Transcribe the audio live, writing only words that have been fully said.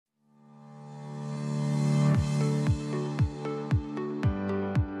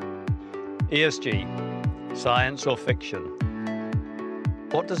ESG, science or fiction?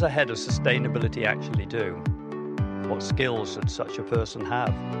 What does a head of sustainability actually do? What skills should such a person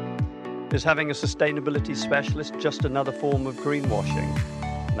have? Is having a sustainability specialist just another form of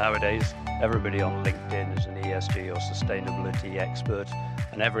greenwashing? Nowadays, everybody on LinkedIn is an ESG or sustainability expert,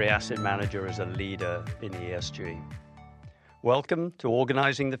 and every asset manager is a leader in ESG. Welcome to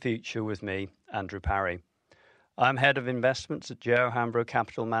Organising the Future with me, Andrew Parry. I'm Head of Investments at J.O. Hambro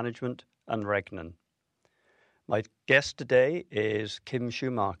Capital Management and Regnan. My guest today is Kim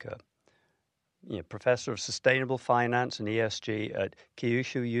Schumacher, Professor of Sustainable Finance and ESG at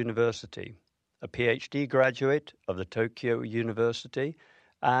Kyushu University, a PhD graduate of the Tokyo University,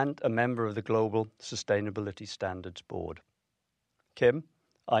 and a member of the Global Sustainability Standards Board. Kim,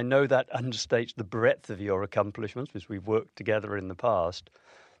 I know that understates the breadth of your accomplishments because we've worked together in the past,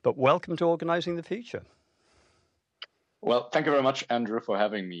 but welcome to Organising the Future. Well, thank you very much, Andrew, for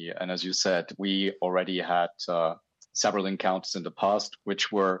having me. And as you said, we already had several encounters in the past,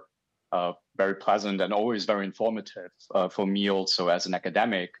 which were very pleasant and always very informative for me also as an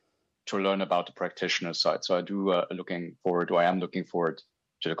academic to learn about the practitioner side. So I am looking forward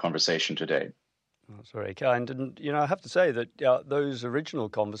to the conversation today. That's very kind. And, I have to say that those original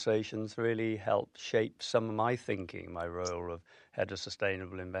conversations really helped shape some of my thinking, my role of head of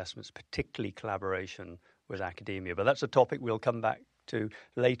sustainable investments, particularly collaboration with academia. But that's a topic we'll come back to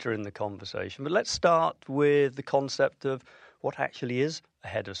later in the conversation. But let's start with the concept of what actually is a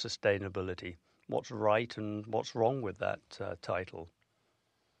head of sustainability. What's right and what's wrong with that title?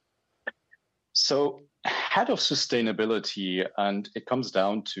 So head of sustainability, and it comes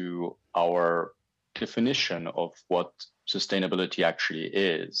down to our definition of what sustainability actually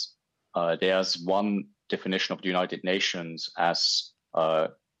is. There's one definition of the United Nations as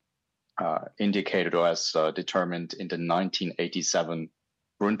indicated or as determined in the 1987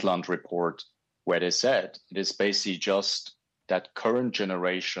 Brundtland report, where they said it is basically just that current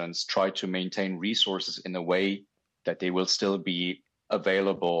generations try to maintain resources in a way that they will still be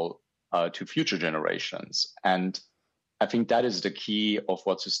available to future generations. And I think that is the key of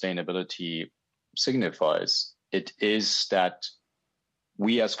what sustainability signifies. It is that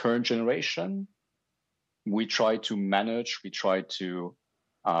we as current generation, we try to manage, we try to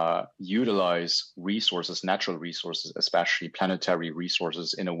utilize resources, natural resources, especially planetary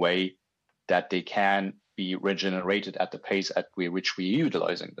resources, in a way that they can be regenerated at the pace at which we're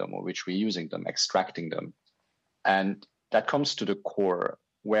utilizing them or which we're using them, extracting them. And that comes to the core.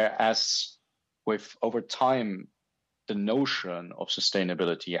 Whereas over time, the notion of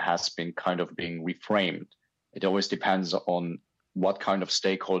sustainability has been kind of being reframed. It always depends on what kind of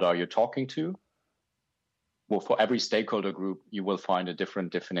stakeholder you're talking to. Well, for every stakeholder group, you will find a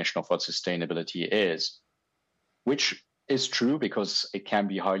different definition of what sustainability is, which is true because it can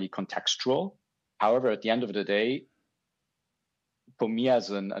be highly contextual. However, at the end of the day, for me as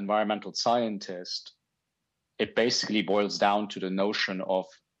an environmental scientist, it basically boils down to the notion of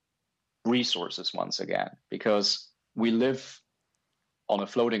resources once again, because we live on a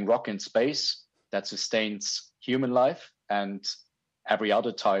floating rock in space that sustains human life and every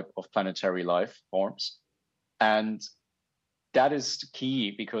other type of planetary life forms. And that is the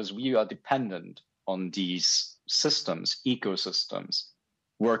key because we are dependent on these systems, ecosystems,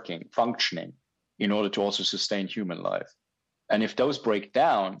 working, functioning in order to also sustain human life. And if those break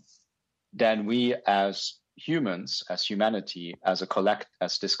down, then we as humans, as humanity, as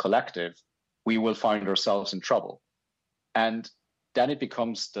this collective, we will find ourselves in trouble. And then it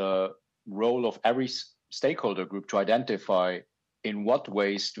becomes the role of every stakeholder group to identify in what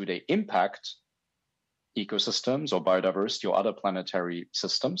ways do they impact ecosystems or biodiversity or other planetary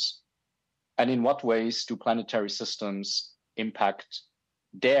systems, and in what ways do planetary systems impact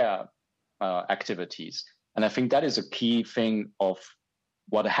their activities. And I think that is a key thing of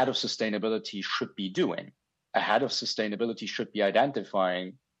what a head of sustainability should be doing. A head of sustainability should be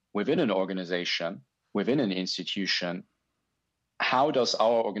identifying within an organization, within an institution, how does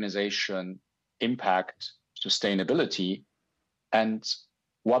our organization impact sustainability, and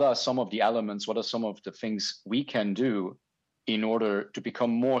what are some of the elements, what are some of the things we can do in order to become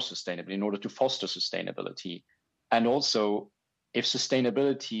more sustainable, in order to foster sustainability? And also, if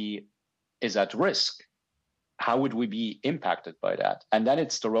sustainability is at risk, how would we be impacted by that? And then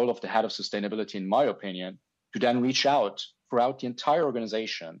it's the role of the head of sustainability, in my opinion, to then reach out throughout the entire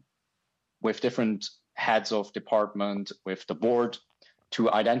organization with different heads of department, with the board,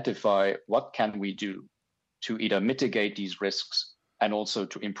 to identify what can we do to either mitigate these risks and also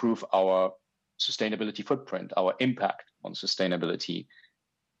to improve our sustainability footprint, our impact on sustainability.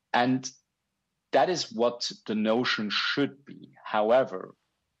 And that is what the notion should be. However,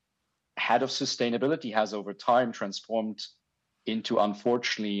 head of sustainability has over time transformed into,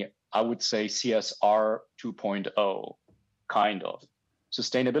 unfortunately, I would say CSR 2.0, kind of.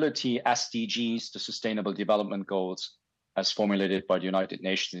 Sustainability, SDGs, the Sustainable Development Goals, as formulated by the United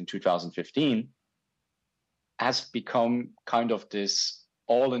Nations in 2015, has become kind of this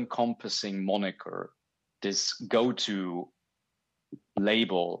all-encompassing moniker, this go-to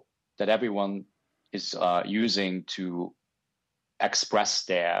label that everyone is using to express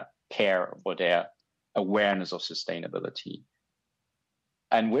their care or their awareness of sustainability.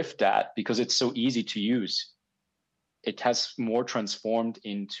 And with that, because it's so easy to use, it has more transformed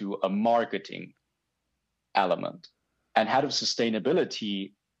into a marketing element. And head of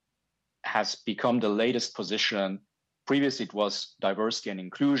sustainability has become the latest position. Previously, it was diversity and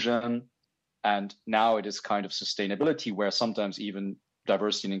inclusion. And now it is kind of sustainability, where sometimes even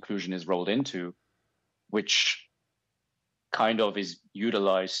diversity and inclusion is rolled into, which kind of is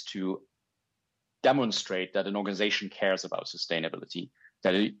utilized to demonstrate that an organization cares about sustainability,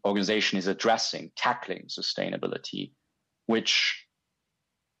 that an organization is addressing, tackling sustainability, which,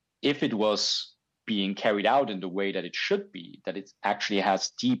 if it was being carried out in the way that it should be, that it actually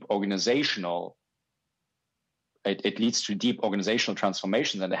has deep organizational, it leads to deep organizational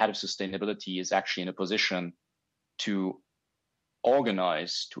transformations, and the head of sustainability is actually in a position to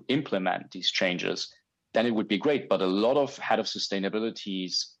organize, to implement these changes, then it would be great. But a lot of head of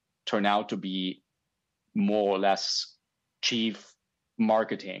sustainabilities turn out to be more or less chief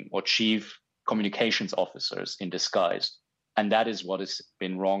marketing or chief communications officers in disguise. And that is what has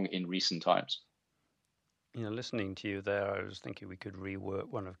been wrong in recent times. You know, listening to you there, I was thinking we could rework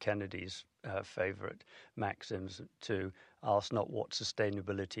one of Kennedy's favorite maxims to ask not what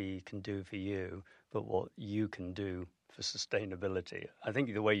sustainability can do for you, but what you can do for sustainability. I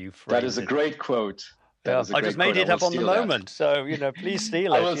think the way you framed it. That is a great quote. Yeah, I just made it up on the moment, so please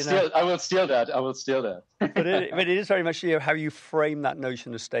steal it. I will steal that. But it is very much how you frame that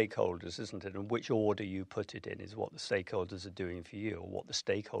notion of stakeholders, isn't it? And which order you put it in is what the stakeholders are doing for you, or what the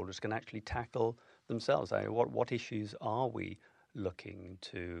stakeholders can actually tackle themselves. I mean, what issues are we looking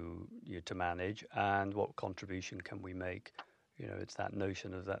to manage, and what contribution can we make? It's that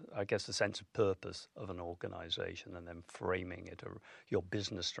notion of that, I guess, the sense of purpose of an organization, and then framing it, or your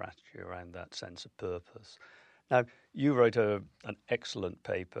business strategy around that sense of purpose. Now, you wrote an excellent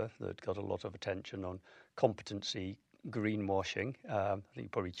paper that got a lot of attention on competency greenwashing. I think you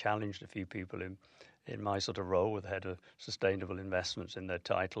probably challenged a few people in my sort of role with head of sustainable investments in their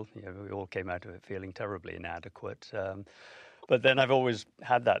title. We all came out of it feeling terribly inadequate. But then I've always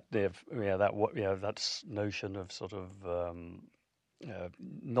had that notion of sort of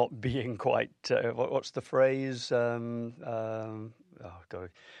not being quite. What's the phrase?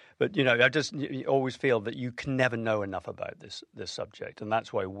 But I just always feel that you can never know enough about this subject, and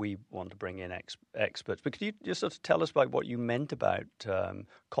that's why we want to bring in experts. But could you just sort of tell us about what you meant about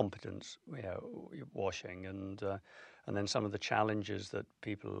competence washing, and then some of the challenges that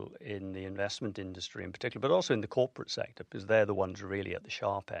people in the investment industry in particular, but also in the corporate sector, because they're the ones really at the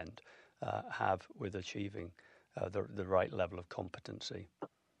sharp end, have with achieving the right level of competency.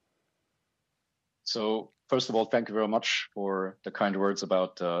 So first of all, thank you very much for the kind words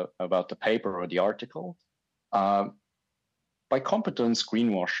about the paper or the article. By competence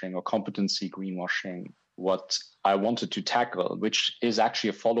greenwashing or competency greenwashing, what I wanted to tackle, which is actually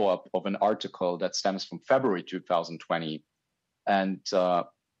a follow-up of an article that stems from February 2020. And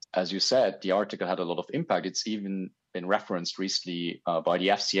as you said, the article had a lot of impact. It's even been referenced recently by the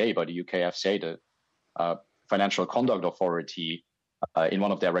FCA, by the UK FCA, the Financial Conduct Authority, in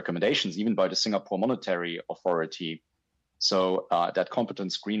one of their recommendations, even by the Singapore Monetary Authority. So that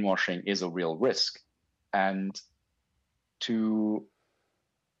competence greenwashing is a real risk. And to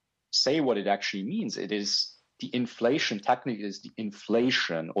say what it actually means, it is the inflation, technically is the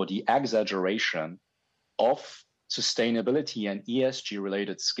inflation or the exaggeration of sustainability and ESG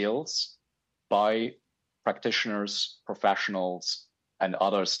related skills by practitioners, professionals, and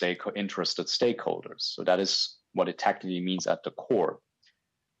other interested stakeholders. So that is what it technically means at the core.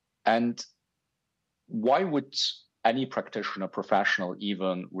 And why would any practitioner, professional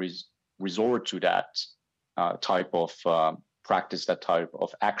even resort to that type of practice, that type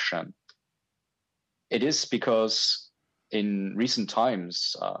of action? It is because in recent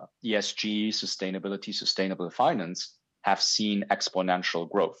times, ESG, sustainability, sustainable finance have seen exponential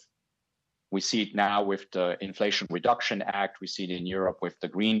growth. We see it now with the Inflation Reduction Act. We see it in Europe with the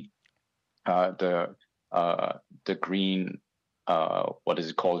green, what is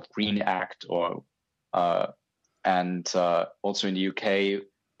it called? Green Act, and also in the UK,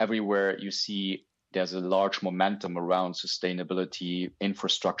 everywhere you see there's a large momentum around sustainability,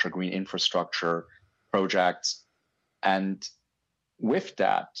 infrastructure, green infrastructure projects. And with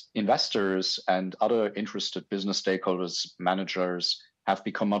that, investors and other interested business stakeholders, managers have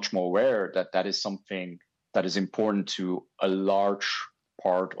become much more aware that that is something that is important to a large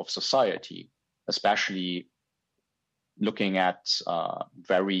part of society, especially looking at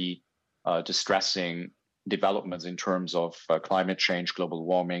very distressing developments in terms of climate change, global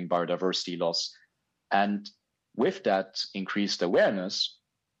warming, biodiversity loss. And with that increased awareness,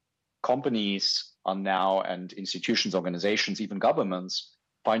 companies are now, and institutions, organizations, even governments,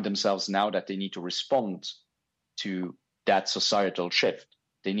 find themselves now that they need to respond to that societal shift.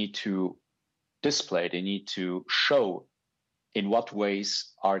 They need to display, they need to show in what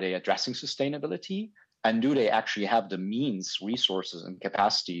ways are they addressing sustainability, and do they actually have the means, resources, and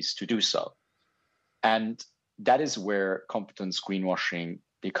capacities to do so. And that is where competence greenwashing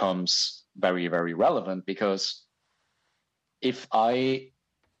becomes very, very relevant, because if I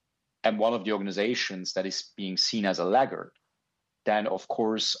am one of the organizations that is being seen as a laggard, then of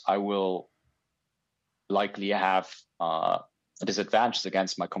course I will likely have a disadvantage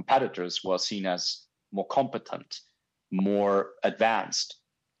against my competitors who are seen as more competent, more advanced,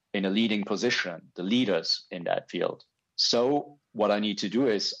 in a leading position, the leaders in that field. So what I need to do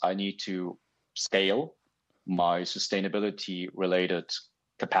is I need to scale my sustainability related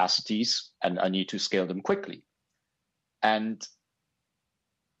capacities, and I need to scale them quickly. And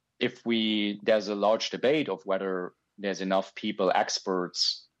if there's a large debate of whether there's enough people,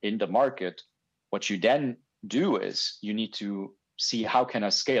 experts in the market, what you then do is you need to see, how can I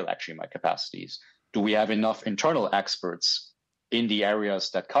scale actually my capacities? Do we have enough internal experts in the areas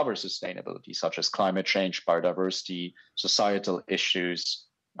that cover sustainability, such as climate change, biodiversity, societal issues,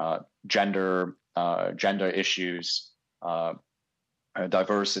 gender issues,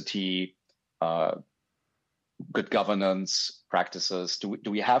 diversity, good governance practices? Do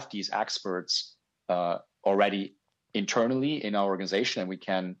we have these experts already internally in our organization, and we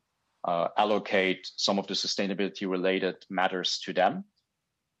can allocate some of the sustainability related matters to them?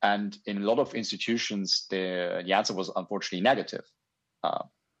 And in a lot of institutions, the answer was unfortunately negative.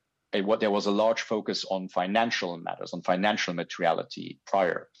 There was a large focus on financial matters, on financial materiality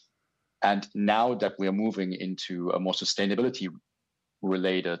prior. And now that we are moving into a more sustainability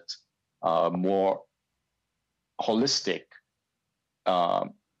related, more holistic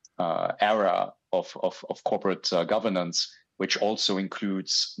era of corporate governance, which also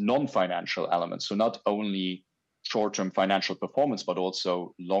includes non-financial elements. So not only short-term financial performance, but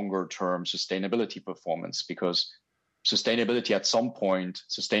also longer-term sustainability performance, because sustainability at some point,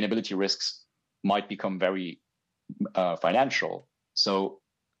 sustainability risks might become very financial. So,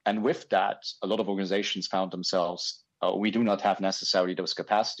 and with that, a lot of organizations found themselves, we do not have necessarily those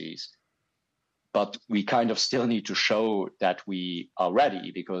capacities, but we kind of still need to show that we are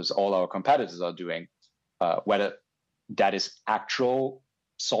ready, because all our competitors are doing, whether that is actual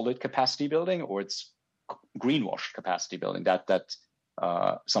solid capacity building or it's greenwash capacity building. That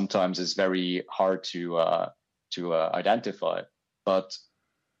sometimes is very hard to identify.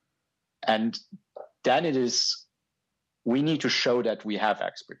 And then we need to show that we have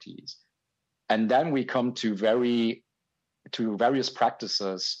expertise, and then we come to various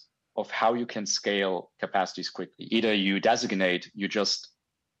practices of how you can scale capacities quickly. Either you just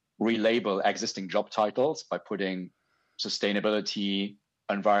relabel existing job titles by putting sustainability,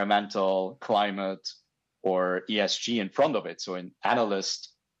 environmental, climate, or ESG in front of it. So an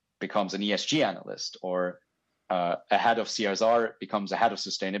analyst becomes an ESG analyst, or a head of CSR becomes a head of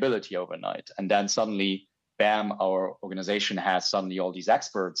sustainability overnight. And then suddenly, bam, our organization has suddenly all these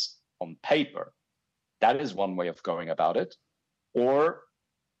experts on paper. That is one way of going about it. Or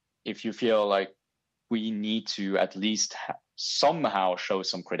if you feel like we need to at least somehow show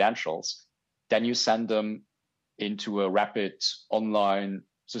some credentials, then you send them into a rapid online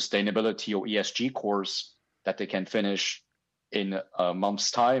sustainability or ESG course that they can finish in a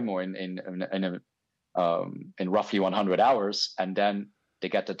month's time, or in roughly 100 hours, and then they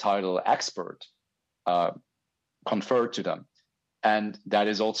get the title expert conferred to them. And that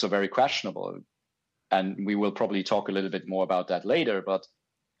is also very questionable. And we will probably talk a little bit more about that later, but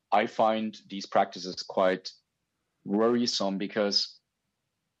I find these practices quite worrisome, because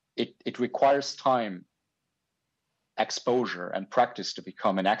it requires time, exposure, and practice to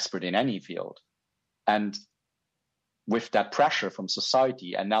become an expert in any field. And with that pressure from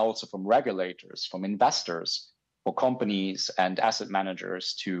society, and now also from regulators, from investors, for companies and asset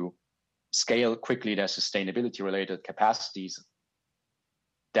managers to scale quickly their sustainability related capacities,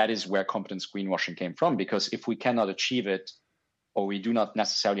 that is where competence greenwashing came from. Because if we cannot achieve it or we do not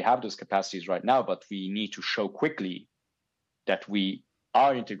necessarily have those capacities right now, but we need to show quickly that we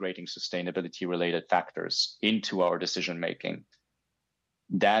are integrating sustainability related factors into our decision making,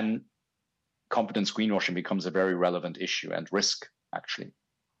 then competence greenwashing becomes a very relevant issue and risk, actually.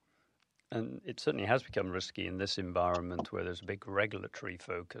 And it certainly has become risky in this environment where there's a big regulatory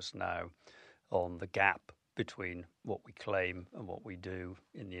focus now on the gap between what we claim and what we do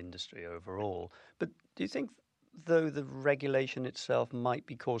in the industry overall. But do you think, though, the regulation itself might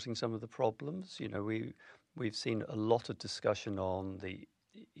be causing some of the problems? You know, we've seen a lot of discussion on the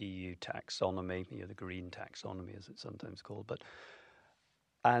EU taxonomy, the green taxonomy as it's sometimes called,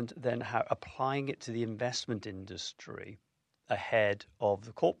 and then how applying it to the investment industry ahead of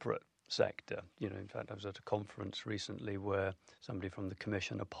the corporate sector. You know, in fact, I was at a conference recently where somebody from the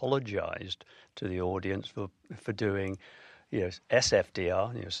Commission apologized to the audience for doing,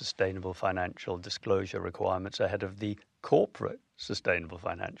 SFDR, sustainable financial disclosure requirements ahead of the corporate sustainable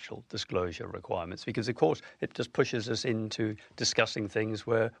financial disclosure requirements, because of course it just pushes us into discussing things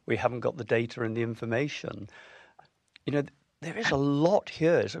where we haven't got the data and the information. There is a lot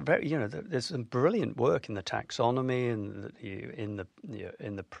here. It's there's some brilliant work in the taxonomy and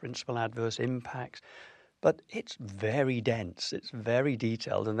in the principal adverse impacts, but it's very dense. It's very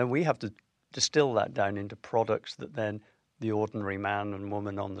detailed, and then we have to distill that down into products that then the ordinary man and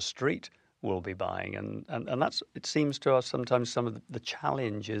woman on the street will be buying, and that's, it seems to us sometimes some of the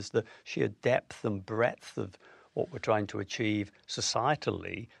challenge is the sheer depth and breadth of what we're trying to achieve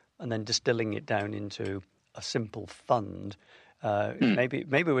societally, and then distilling it down into a simple fund. Maybe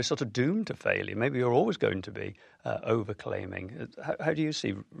we're sort of doomed to failure. Maybe you're always going to be over-claiming. How do you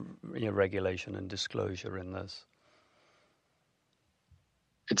see regulation and disclosure in this?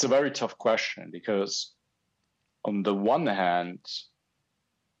 It's a very tough question because on the one hand,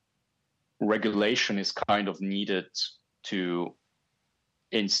 regulation is kind of needed to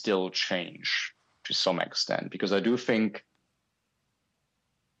instill change to some extent, because I do think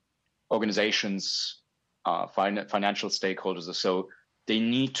organizations, financial stakeholders, so they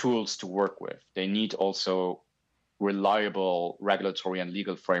need tools to work with. They need also reliable regulatory and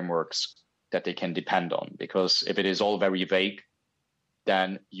legal frameworks that they can depend on, because if it is all very vague,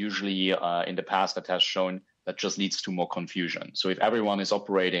 then usually in the past that has shown that just leads to more confusion. So if everyone is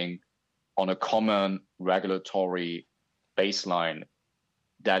operating on a common regulatory baseline,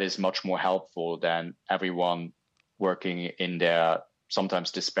 that is much more helpful than everyone working in their sometimes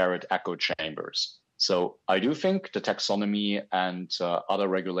disparate echo chambers. So I do think the taxonomy and other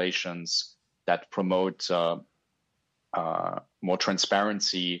regulations that promote more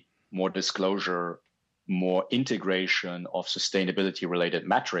transparency, more disclosure, more integration of sustainability-related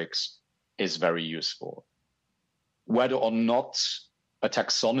metrics is very useful. Whether or not a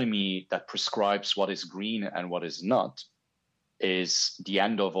taxonomy that prescribes what is green and what is not is the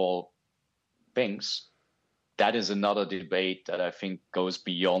end of all things, that is another debate that I think goes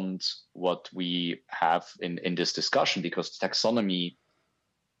beyond what we have in this discussion, because taxonomy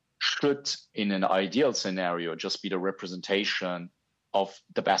should, in an ideal scenario, just be the representation of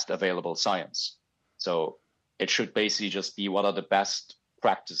the best available science. So it should basically just be what are the best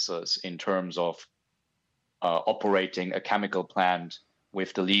practices in terms of operating a chemical plant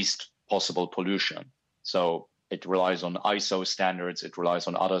with the least possible pollution. So it relies on ISO standards, it relies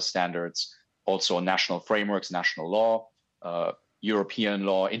on other standards, also on national frameworks, national law, European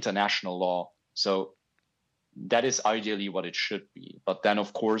law, international law. So that is ideally what it should be. But then,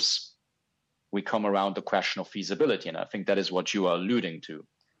 of course, we come around the question of feasibility. And I think that is what you are alluding to.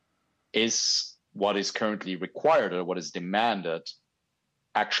 Is what is currently required or what is demanded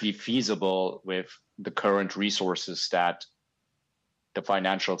actually feasible with the current resources that the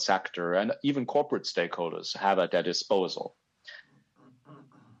financial sector and even corporate stakeholders have at their disposal?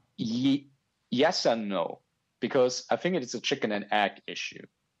 Yes and no, because I think it is a chicken and egg issue.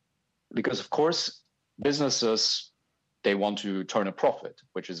 Because, of course, businesses, they want to turn a profit,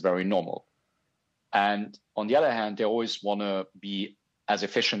 which is very normal. And on the other hand, they always want to be as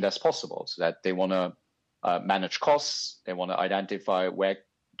efficient as possible, so that they want to manage costs. They want to identify where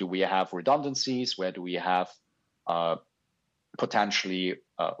do we have redundancies, where do we have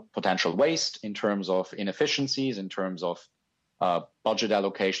potential waste in terms of inefficiencies, in terms of budget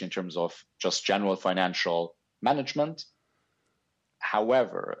allocation, in terms of just general financial management.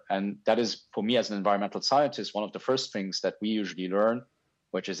 However, and that is for me as an environmental scientist, one of the first things that we usually learn,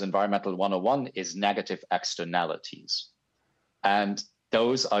 which is Environmental 101, is negative externalities. And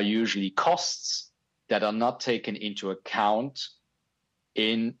those are usually costs that are not taken into account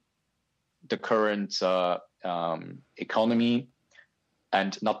in the current economy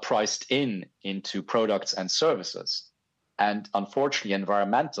and not priced into products and services. And unfortunately,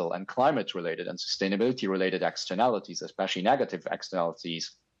 environmental and climate related and sustainability related externalities, especially negative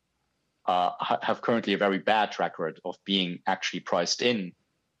externalities, have currently a very bad track record of being actually priced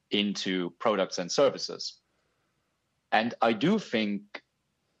into products and services. And I do think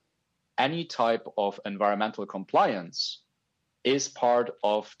any type of environmental compliance is part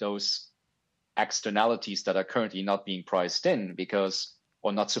of those externalities that are currently not being priced in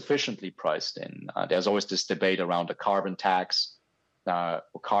or not sufficiently priced in. There's always this debate around a carbon tax or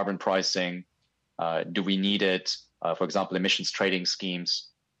carbon pricing. Do we need it? For example, emissions trading schemes.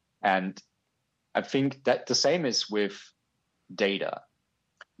 And I think that the same is with data.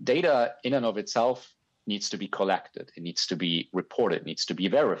 Data in and of itself needs to be collected. It needs to be reported, it needs to be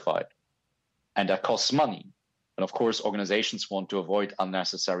verified. And that costs money. And of course, organizations want to avoid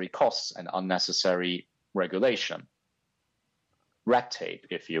unnecessary costs and unnecessary regulation, red tape,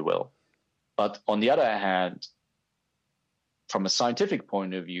 if you will. But on the other hand, from a scientific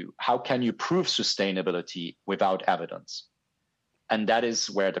point of view, how can you prove sustainability without evidence? And that is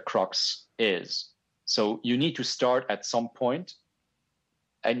where the crux is. So you need to start at some point,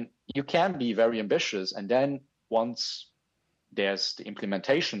 and you can be very ambitious. And then once there's the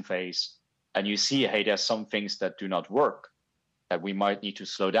implementation phase, and you see, hey, there's some things that do not work, that we might need to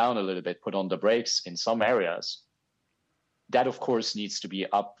slow down a little bit, put on the brakes in some areas. That, of course, needs to be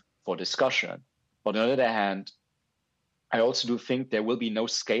up for discussion. But on the other hand, I also do think there will be no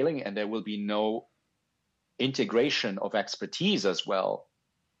scaling and there will be no integration of expertise as well,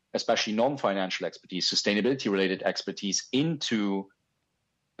 especially non-financial expertise, sustainability-related expertise into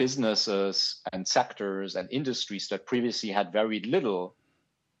businesses and sectors and industries that previously had very little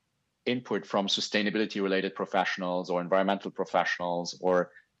input from sustainability-related professionals or environmental professionals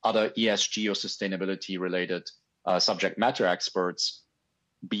or other ESG or sustainability-related subject matter experts,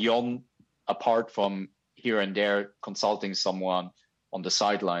 apart from here and there consulting someone on the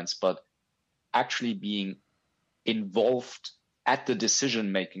sidelines, but actually being involved at the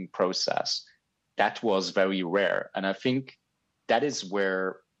decision-making process. That was very rare. And I think that is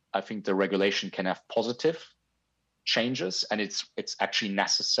where I think the regulation can have positive changes, and it's actually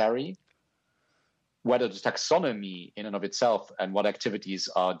necessary. Whether the taxonomy in and of itself and what activities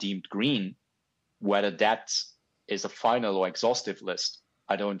are deemed green, whether that is a final or exhaustive list,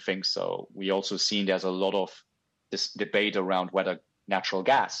 I don't think so. We also seen there's a lot of this debate around whether natural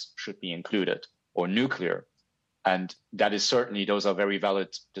gas should be included or nuclear. And that is certainly, those are very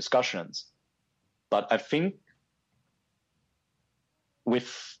valid discussions. But I think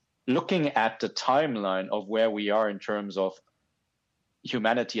with looking at the timeline of where we are in terms of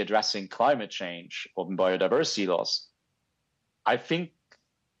humanity addressing climate change or biodiversity loss, I think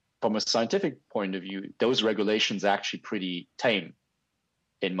from a scientific point of view, those regulations are actually pretty tame,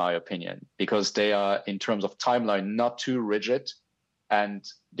 in my opinion, because they are, in terms of timeline, not too rigid, and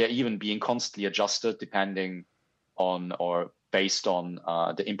they're even being constantly adjusted depending on or based on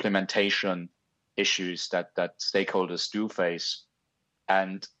the implementation issues that stakeholders do face.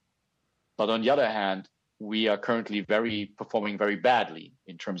 But on the other hand, we are currently performing very badly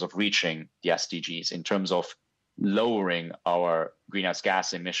in terms of reaching the SDGs, in terms of lowering our greenhouse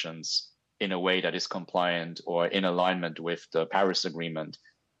gas emissions in a way that is compliant or in alignment with the Paris Agreement,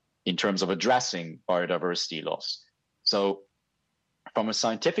 in terms of addressing biodiversity loss. So from a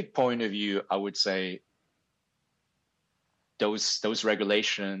scientific point of view, I would say those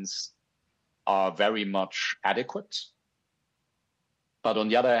regulations are very much adequate. But on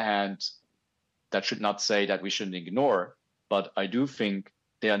the other hand, that should not say that we shouldn't ignore, but I do think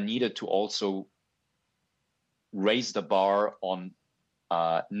they are needed to also raise the bar on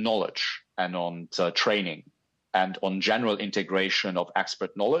knowledge and on training and on general integration of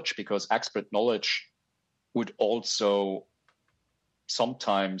expert knowledge, because expert knowledge would also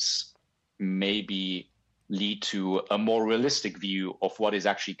sometimes maybe lead to a more realistic view of what is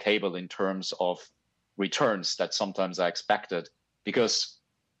actually capable in terms of returns that sometimes are expected, because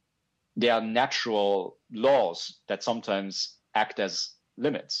there are natural laws that sometimes act as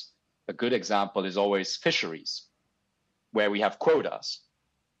limits. A good example is always fisheries, where we have quotas.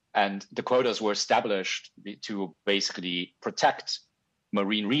 And the quotas were established to basically protect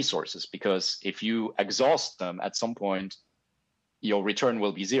marine resources, because if you exhaust them at some point, your return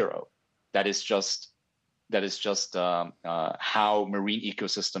will be zero. That is just how marine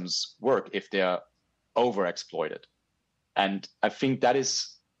ecosystems work if they're overexploited. And I think that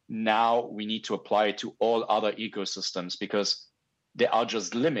is now we need to apply it to all other ecosystems, because there are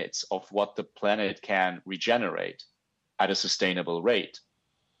just limits of what the planet can regenerate at a sustainable rate.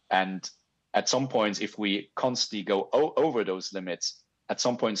 And at some points, if we constantly go over those limits, at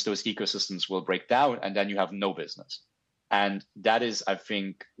some points those ecosystems will break down, and then you have no business. And that is, I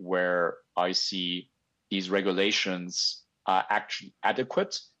think, where I see these regulations are actually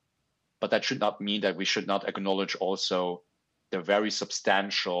adequate, but that should not mean that we should not acknowledge also the very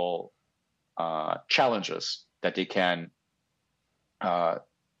substantial challenges that they can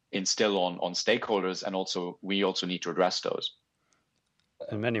instill on stakeholders, and also we also need to address those.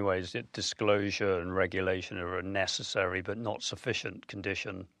 In many ways, disclosure and regulation are a necessary but not sufficient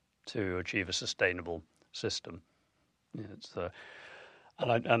condition to achieve a sustainable system. It's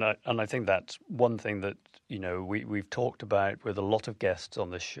and I think that's one thing that we've talked about with a lot of guests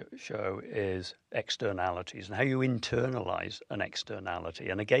on this show is externalities and how you internalize an externality.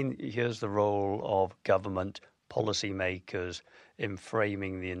 And again, here's the role of government policymakers in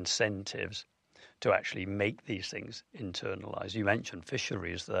framing the incentives to actually make these things internalize. You mentioned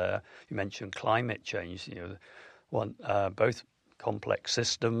fisheries there. You mentioned climate change. Both complex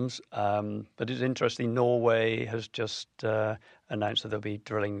systems. But it's interesting, Norway has just announced that they'll be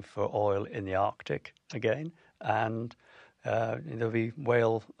drilling for oil in the Arctic again. And there'll be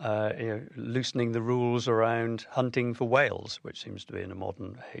loosening the rules around hunting for whales, which seems to be in a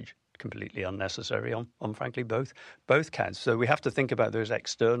modern age completely unnecessary on frankly both counts. So we have to think about those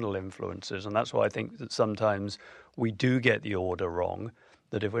external influences, and that's why I think that sometimes we do get the order wrong,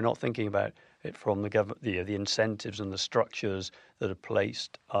 that if we're not thinking about it from the incentives and the structures that are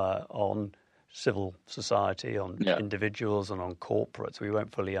placed on civil society, on individuals and on corporates, we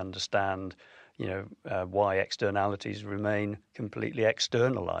won't fully understand why externalities remain completely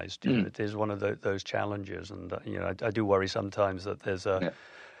externalized. It is one of those challenges, and I do worry sometimes that there's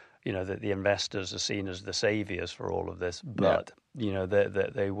that the investors are seen as the saviors for all of this, but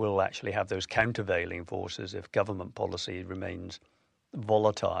they will actually have those countervailing forces if government policy remains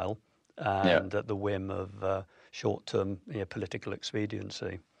volatile and at the whim of short-term political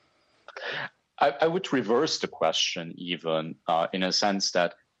expediency. I would reverse the question even in a sense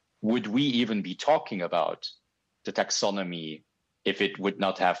that would we even be talking about the taxonomy if it would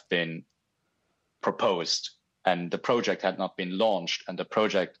not have been proposed and the project had not been launched and the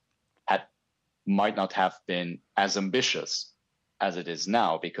project might not have been as ambitious as it is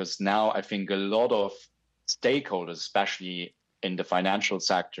now? Because now I think a lot of stakeholders, especially in the financial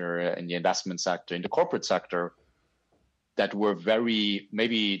sector, in the investment sector, in the corporate sector, that were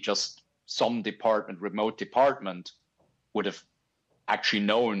maybe just some remote department would have actually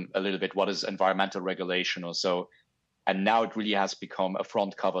known a little bit what is environmental regulation or so. And now it really has become a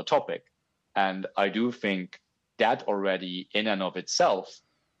front cover topic. And I do think that already in and of itself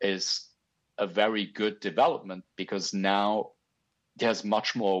is a very good development, because now there's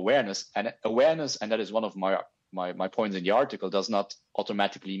much more awareness, and that is one of my points in the article, does not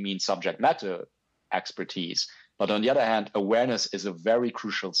automatically mean subject matter expertise. But on the other hand, awareness is a very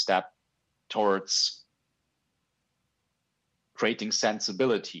crucial step towards creating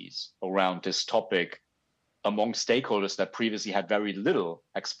sensibilities around this topic among stakeholders that previously had very little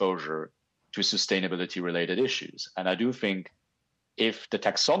exposure to sustainability related issues. And I do think if the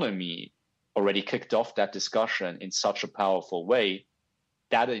taxonomy already kicked off that discussion in such a powerful way,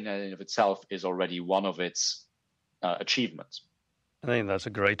 that in and of itself is already one of its achievements. I think that's a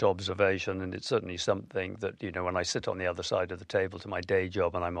great observation, and it's certainly something that, when I sit on the other side of the table to my day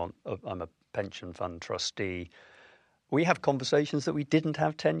job and I'm a pension fund trustee, we have conversations that we didn't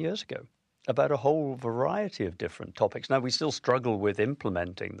have 10 years ago about a whole variety of different topics. Now, we still struggle with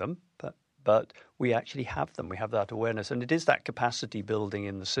implementing them, but we actually have them. We have that awareness, and it is that capacity building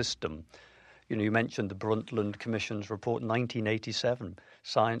in the system. You mentioned the Brundtland Commission's report, 1987,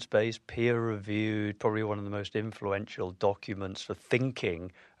 science-based, peer-reviewed, probably one of the most influential documents for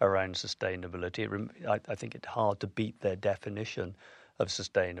thinking around sustainability. I think it's hard to beat their definition of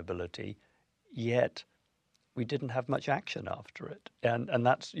sustainability, yet we didn't have much action after it. And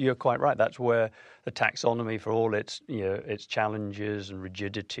that's, you're quite right, that's where the taxonomy, for all its challenges and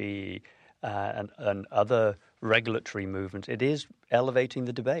rigidity and other regulatory movements, it is elevating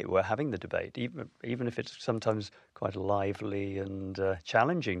the debate. We're having the debate, even if it's sometimes quite a lively and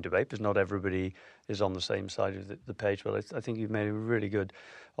challenging debate, because not everybody is on the same side of the page. But I think you've made a really good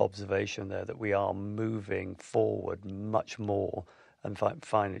observation there that we are moving forward much more, and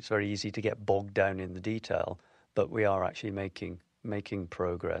find it's very easy to get bogged down in the detail, but we are actually making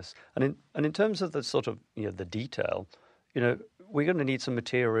progress. And in terms of the sort of the detail, we're going to need some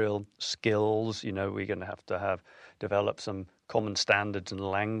material skills. We're going to have develop some common standards and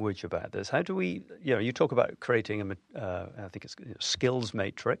language about this. How do we, you talk about creating I think it's skills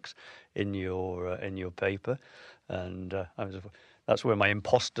matrix in your paper, and that's where my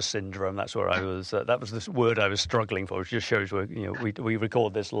imposter syndrome. That's where I was. That was the word I was struggling for. Which just shows we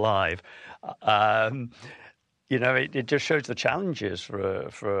record this live. You know, it just shows the challenges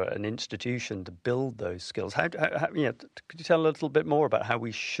for an institution to build those skills. Could you tell a little bit more about how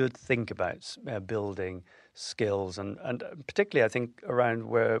we should think about building skills, and particularly, I think, around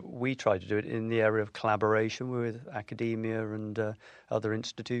where we try to do it in the area of collaboration with academia and other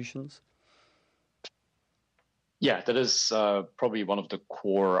institutions? Yeah, that is probably one of the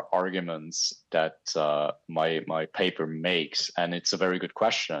core arguments that my paper makes, and it's a very good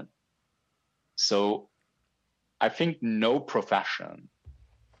question. So I think no profession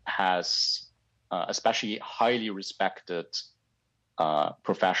has, especially highly respected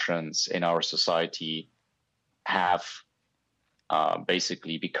professions in our society, have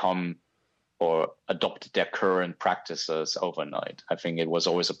basically become or adopted their current practices overnight. I think it was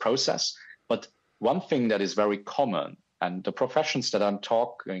always a process. But one thing that is very common, and the professions that I'm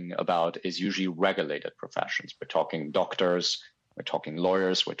talking about is usually regulated professions. We're talking doctors, we're talking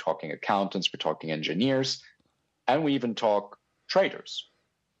lawyers, we're talking accountants, we're talking engineers, and we even talk traders.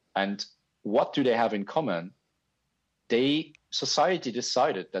 And what do they have in common? Society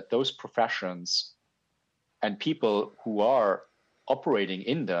decided that those professions and people who are operating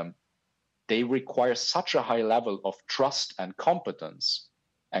in them, they require such a high level of trust and competence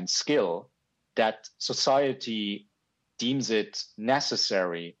and skill that society deems it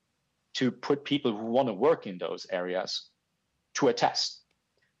necessary to put people who want to work in those areas to a test,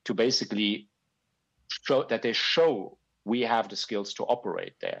 to basically show that they show we have the skills to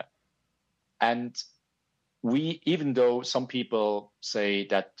operate there. And we, even though some people say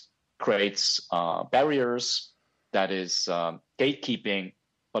that creates barriers, that is gatekeeping,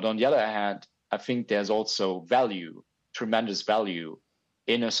 but on the other hand, I think there's also value, tremendous value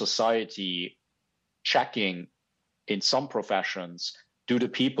in a society checking in some professions, do the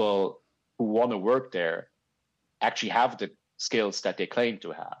people who want to work there actually have the skills that they claim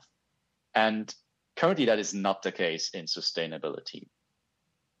to have? And currently, that is not the case in sustainability.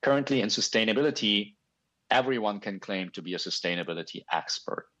 Currently, in sustainability, everyone can claim to be a sustainability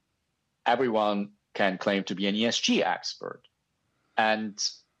expert. Everyone can claim to be an ESG expert. And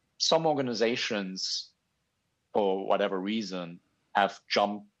some organizations, for whatever reason, have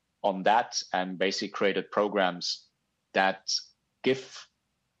jumped on that and basically created programs that give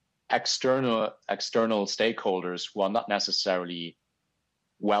external stakeholders who are not necessarily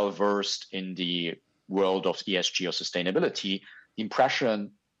well versed in the world of ESG or sustainability the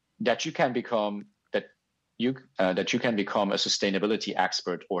impression that you can become a sustainability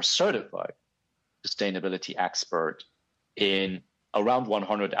expert or certified sustainability expert in around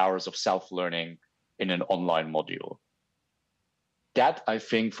 100 hours of self-learning in an online module. That, I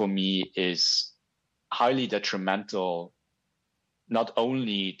think, for me is highly detrimental, not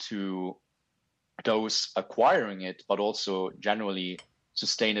only to those acquiring it, but also generally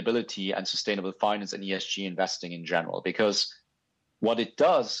sustainability and sustainable finance and ESG investing in general. Because what it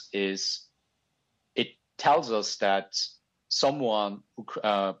does is it tells us that someone who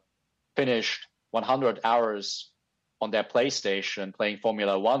finished 100 hours on their PlayStation playing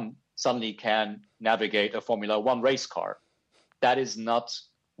Formula One suddenly can navigate a Formula One race car. That is not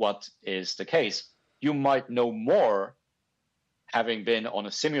what is the case. You might know more having been on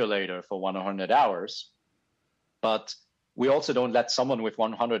a simulator for 100 hours, but we also don't let someone with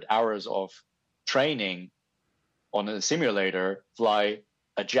 100 hours of training on a simulator fly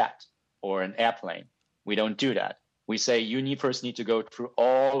a jet or an airplane. We don't do that. We say you first need to go through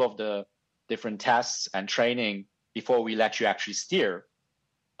all of the different tests and training before we let you actually steer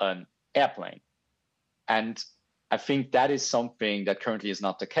an airplane. And I think that is something that currently is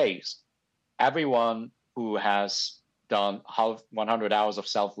not the case. Everyone who has done 100 hours of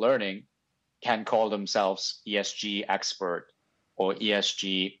self-learning can call themselves ESG expert or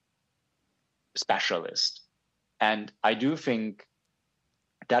ESG specialist. And I do think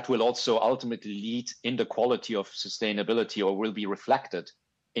that will also ultimately lead in the quality of sustainability, or will be reflected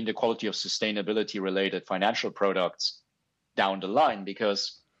in the quality of sustainability related financial products down the line,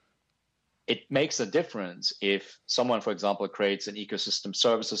 because it makes a difference if someone, for example, creates an ecosystem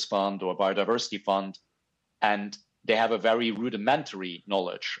services fund or a biodiversity fund, and they have a very rudimentary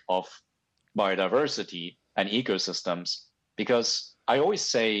knowledge of biodiversity and ecosystems. Because I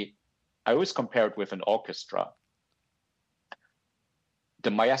always compare it with an orchestra.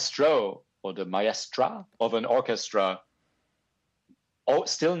 The maestro or the maestra of an orchestra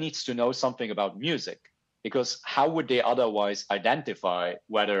still needs to know something about music, because how would they otherwise identify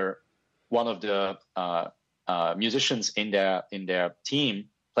whether one of the musicians in their team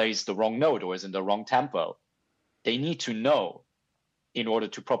plays the wrong note or is in the wrong tempo? They need to know in order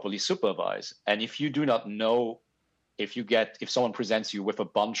to properly supervise. And if you do not know, if someone presents you with a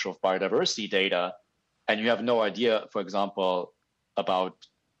bunch of biodiversity data and you have no idea, for example, about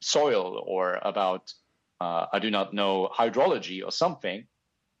soil or about, I do not know, hydrology or something,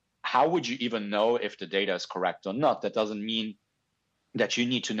 how would you even know if the data is correct or not? That doesn't mean that you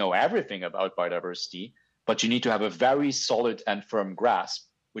need to know everything about biodiversity, but you need to have a very solid and firm grasp,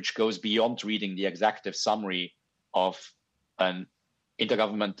 which goes beyond reading the executive summary of an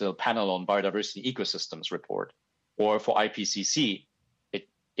Intergovernmental Panel on Biodiversity Ecosystems report. Or for IPCC,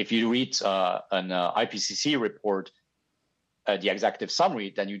 if you read an IPCC report, the executive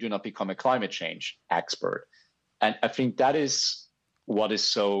summary, then you do not become a climate change expert. And I think that is what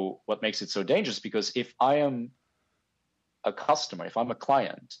makes it so dangerous, because if I am a customer, if I'm a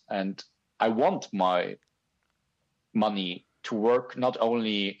client, and I want my money to work not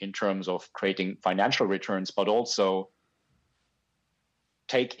only in terms of creating financial returns, but also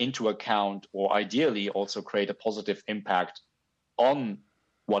take into account, or ideally also create a positive impact on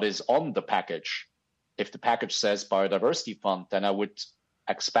what is on the package. If the package says biodiversity fund, then I would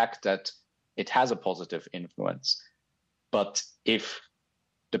expect that it has a positive influence. But if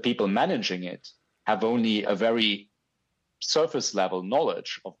the people managing it have only a very surface level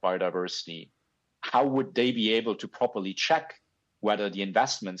knowledge of biodiversity, how would they be able to properly check whether the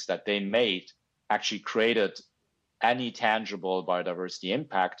investments that they made actually created any tangible biodiversity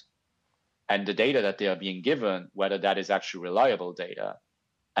impact, and the data that they are being given, whether that is actually reliable data?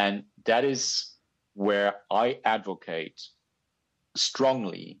 And that is where I advocate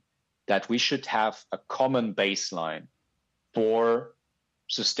strongly that we should have a common baseline for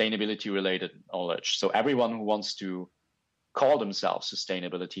sustainability related knowledge. So everyone who wants to call themselves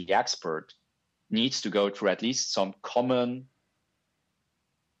sustainability expert needs to go through at least some common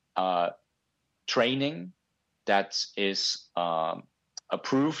training that is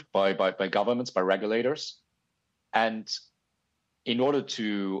approved by governments, by regulators. And in order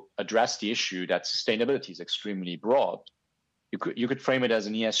to address the issue that sustainability is extremely broad, you could frame it as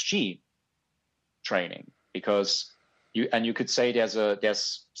an ESG training, because you could say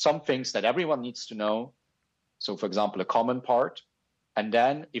there's some things that everyone needs to know. So, for example, a common part. And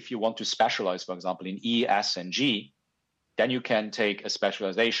then if you want to specialize, for example, in E, S, and G, then you can take a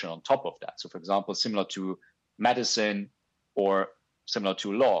specialization on top of that. So, for example, similar to medicine or similar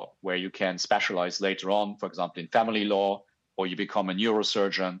to law, where you can specialize later on, for example, in family law, or you become a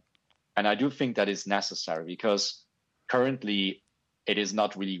neurosurgeon. And I do think that is necessary, because currently it is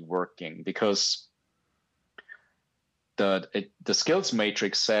not really working, because the skills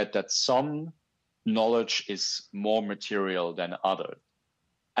matrix said that some knowledge is more material than other.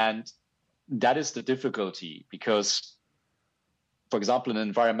 And that is the difficulty, because, for example, an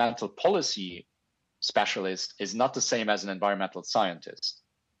environmental policy specialist is not the same as an environmental scientist.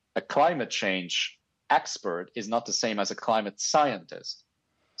 A climate change expert is not the same as a climate scientist.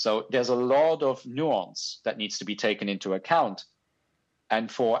 So there's a lot of nuance that needs to be taken into account.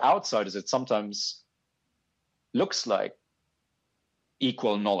 And for outsiders, it sometimes looks like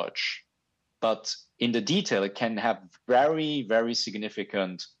equal knowledge. But in the detail, it can have very, very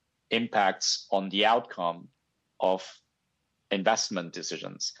significant impacts on the outcome of investment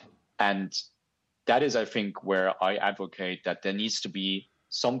decisions. And that is, I think, where I advocate that there needs to be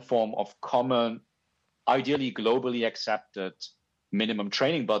some form of common, ideally globally accepted minimum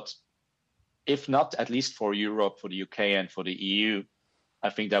training. But if not, at least for Europe, for the UK, and for the EU, I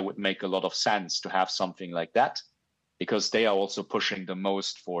think that would make a lot of sense to have something like that, because they are also pushing the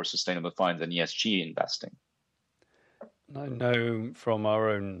most for sustainable finance and ESG investing. I know from our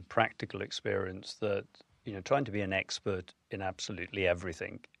own practical experience that, trying to be an expert in absolutely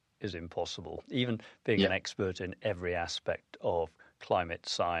everything is impossible. Even being an expert in every aspect of climate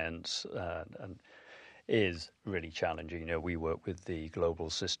science and is really challenging. We work with the Global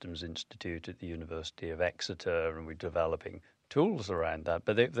Systems Institute at the University of Exeter, and we're developing tools around that.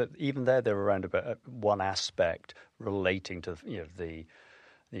 But even there, they're around about one aspect relating to the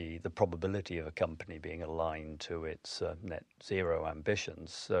probability of a company being aligned to its net zero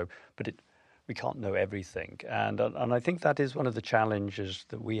ambitions. So, but we can't know everything, and I think that is one of the challenges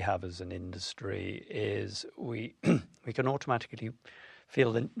that we have as an industry. Is we can automatically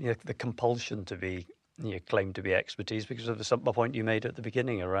feel the compulsion to be claim to be expertise because of the point you made at the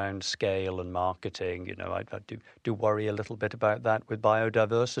beginning around scale and marketing. I do worry a little bit about that with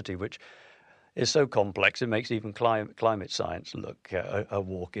biodiversity, which is so complex. It makes even climate science look a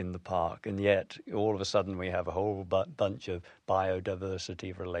walk in the park. And yet all of a sudden we have a whole bunch of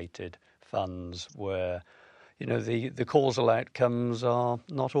biodiversity related funds where the causal outcomes are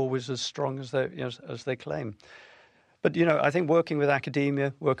not always as strong as they claim. But, I think working with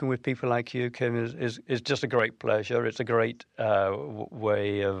academia, working with people like you, Kim, is just a great pleasure. It's a great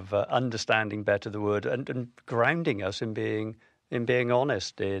way of understanding better the word and grounding us in being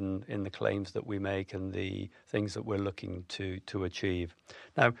honest in the claims that we make and the things that we're looking to achieve.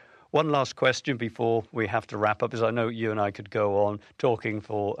 Now, one last question before we have to wrap up, as I know you and I could go on talking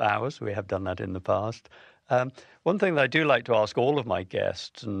for hours. We have done that in the past. One thing that I do like to ask all of my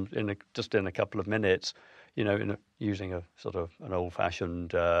guests, and just in a couple of minutes, using a sort of an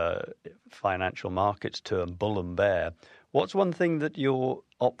old-fashioned financial markets term, bull and bear, what's one thing that you're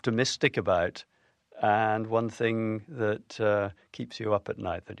optimistic about and one thing that keeps you up at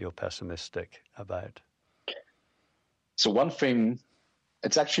night that you're pessimistic about? So one thing,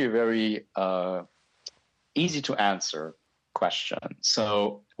 it's actually a very easy to answer question.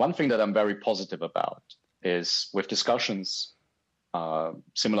 So one thing that I'm very positive about is with discussions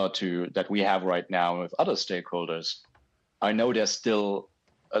similar to that we have right now with other stakeholders, I know there's still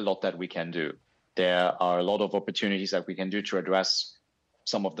a lot that we can do. There are a lot of opportunities that we can do to address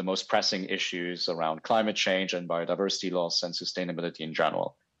some of the most pressing issues around climate change and biodiversity loss and sustainability in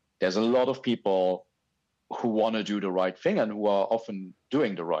general. There's a lot of people who want to do the right thing and who are often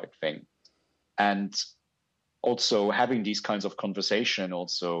doing the right thing. And also having these kinds of conversation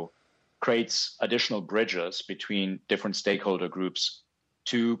also creates additional bridges between different stakeholder groups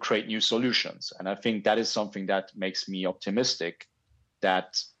to create new solutions. And I think that is something that makes me optimistic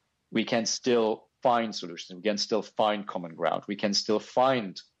that we can still find solutions. We can still find common ground. We can still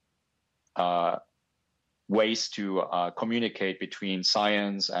find ways to communicate between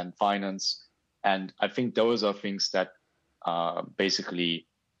science and finance. And I think those are things that basically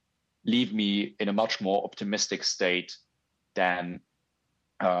leave me in a much more optimistic state than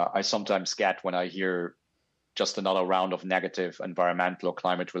I sometimes get when I hear just another round of negative environmental or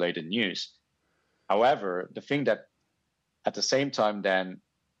climate-related news. However, the thing that at the same time then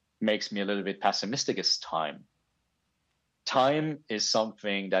makes me a little bit pessimistic is time. Time is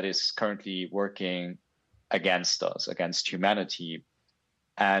something that is currently working against us, against humanity.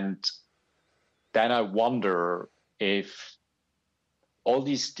 And then I wonder if all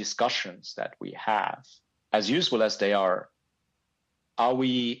these discussions that we have, as useful as they are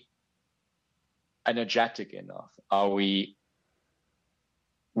we energetic enough? Are we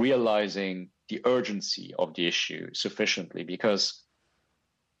realizing the urgency of the issue sufficiently? Because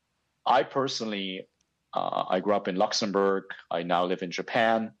I personally, I grew up in Luxembourg. I now live in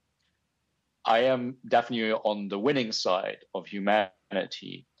Japan. I am definitely on the winning side of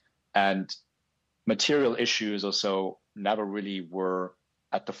humanity, and material issues also never really were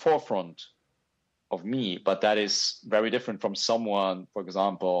at the forefront of me. But that is very different from someone, for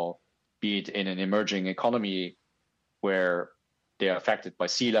example, be it in an emerging economy where they are affected by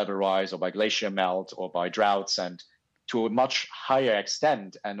sea level rise or by glacier melt or by droughts, and to a much higher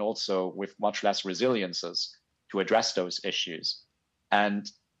extent and also with much less resiliences to address those issues. And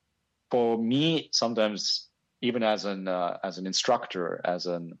for me, sometimes even as an instructor, as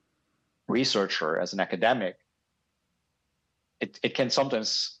a researcher, as an academic, it can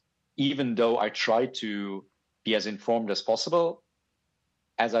sometimes, even though I try to be as informed as possible,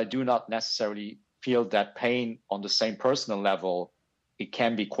 as I do not necessarily feel that pain on the same personal level, it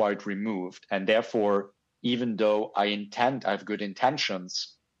can be quite removed. And therefore, even though I have good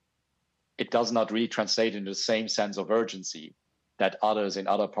intentions, it does not really translate into the same sense of urgency that others in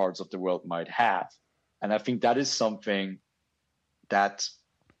other parts of the world might have. And I think that is something that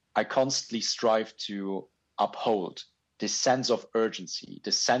I constantly strive to uphold, this sense of urgency,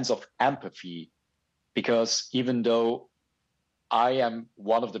 this sense of empathy, because even though I am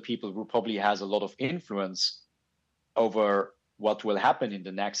one of the people who probably has a lot of influence over what will happen in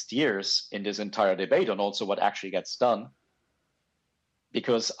the next years in this entire debate and also what actually gets done,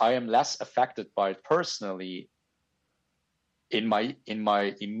 because I am less affected by it personally in my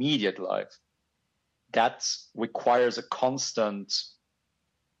immediate life. That requires a constant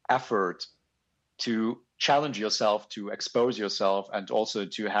effort to challenge yourself, to expose yourself, and also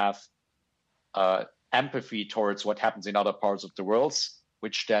to have empathy towards what happens in other parts of the world,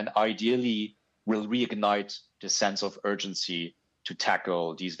 which then ideally will reignite the sense of urgency to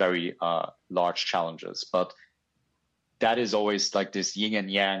tackle these very large challenges. But that is always like this yin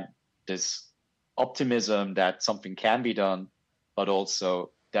and yang, this optimism that something can be done, but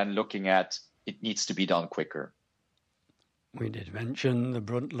also then looking at it needs to be done quicker. We did mention the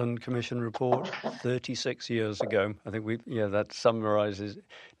Brundtland Commission report 36 years ago. I think that summarizes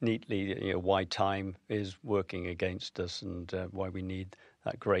neatly why time is working against us and why we need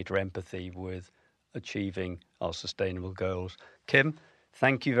that greater empathy with achieving our sustainable goals. Kim,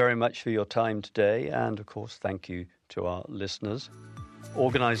 thank you very much for your time today. And of course, thank you to our listeners.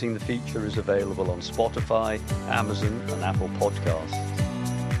 Organising the Future is available on Spotify, Amazon and Apple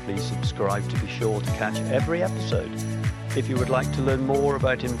Podcasts. Please subscribe to be sure to catch every episode. If you would like to learn more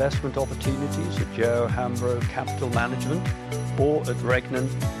about investment opportunities at Joe Hambro Capital Management or at Regnan,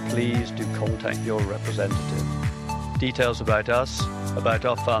 please do contact your representative. Details about us, about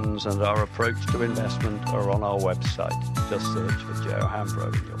our funds and our approach to investment are on our website. Just search for Joe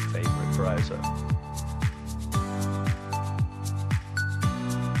Hambro in your favourite browser.